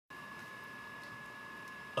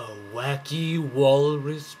A Wacky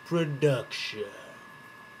Walrus production.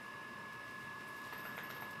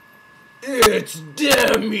 It's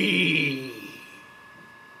Demi!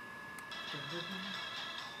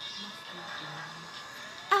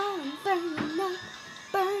 I'm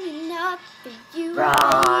burning up for you, Roar.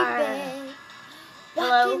 baby.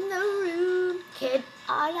 Hello? Walk in the room, Kid,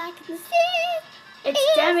 all I can see it's is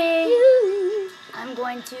Demi. you. I'm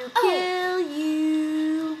going to kill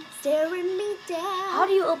you. Staring me down. How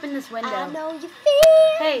do you open this window? I know you feel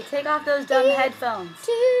Hey, take off those dumb headphones.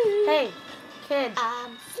 too. Hey, kid,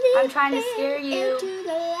 I'm trying to scare you. into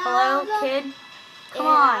the hello, lava, kid? Come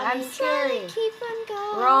and on, I've I'm been scary. trying to keep from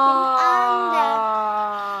going Roar. under.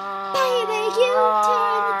 Baby, you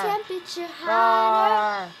turn the temperature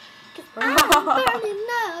higher. Roar. 'Cause I'm burning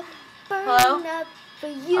up Hello? for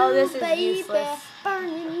you, Oh, this is baby. useless.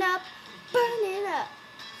 Burning up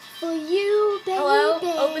for you, baby. Hello?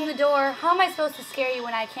 Open the door. How am I supposed to scare you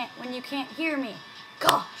when you can't hear me?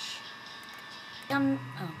 Gosh.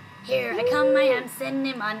 Here I come, I am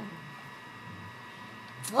cinnamon.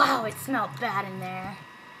 Wow, it smelled bad in there.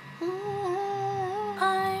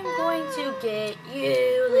 I'm going to get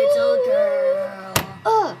you, little girl.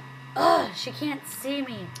 She can't see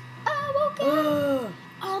me. I woke up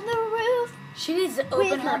on the roof. She needs to open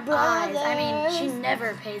With her my eyes. I mean, she brothers.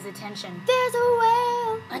 never pays attention. There's a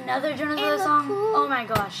well Another Jonas in Brothers the song? pool Oh my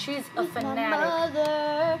gosh, she's a with my fanatic.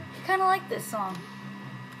 mother I kind of like this song.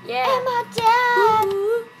 Yeah. and my dad.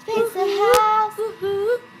 Ooh, Paints the house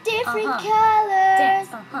different colors. Dance.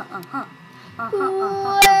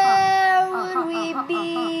 Where would we be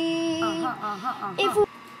if we...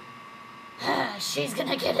 She's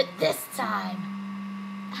gonna get it this time.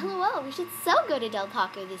 LOL, we should so go to Del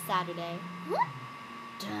Taco this Saturday.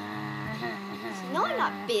 No, I'm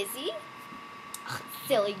not busy. Ugh,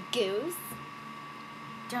 silly goose.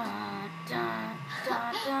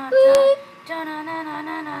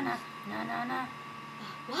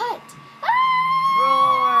 What?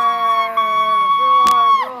 Roar,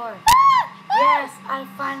 roar, roar. Yes, I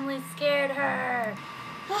finally scared her.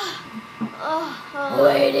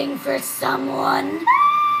 Waiting for someone.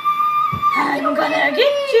 I'm gonna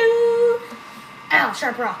get you. Ow,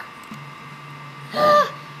 sharp rock.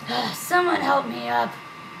 Someone help me up.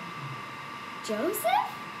 Joseph?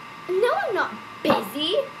 No, I'm not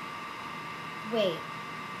busy. Wait,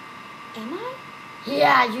 am I?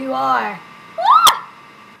 Yeah, you are.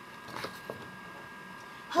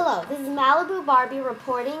 Hello, this is Malibu Barbie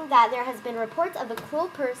reporting that there has been reports of a cruel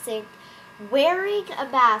person wearing a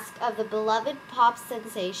mask of the beloved pop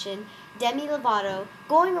sensation Demi Lovato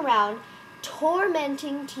going around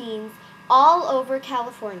tormenting teens all over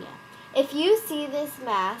California. If you see this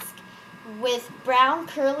mask with brown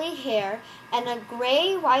curly hair and a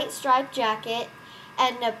gray-white striped jacket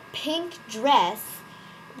and a pink dress,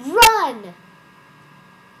 run!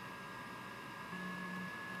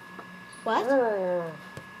 What?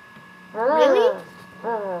 Really?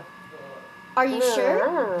 Are you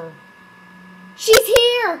sure? She's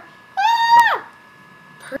here! Ah!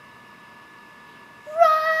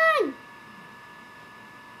 Run!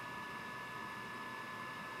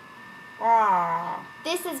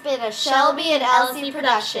 This has been a Shelby and Elsie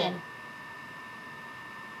production.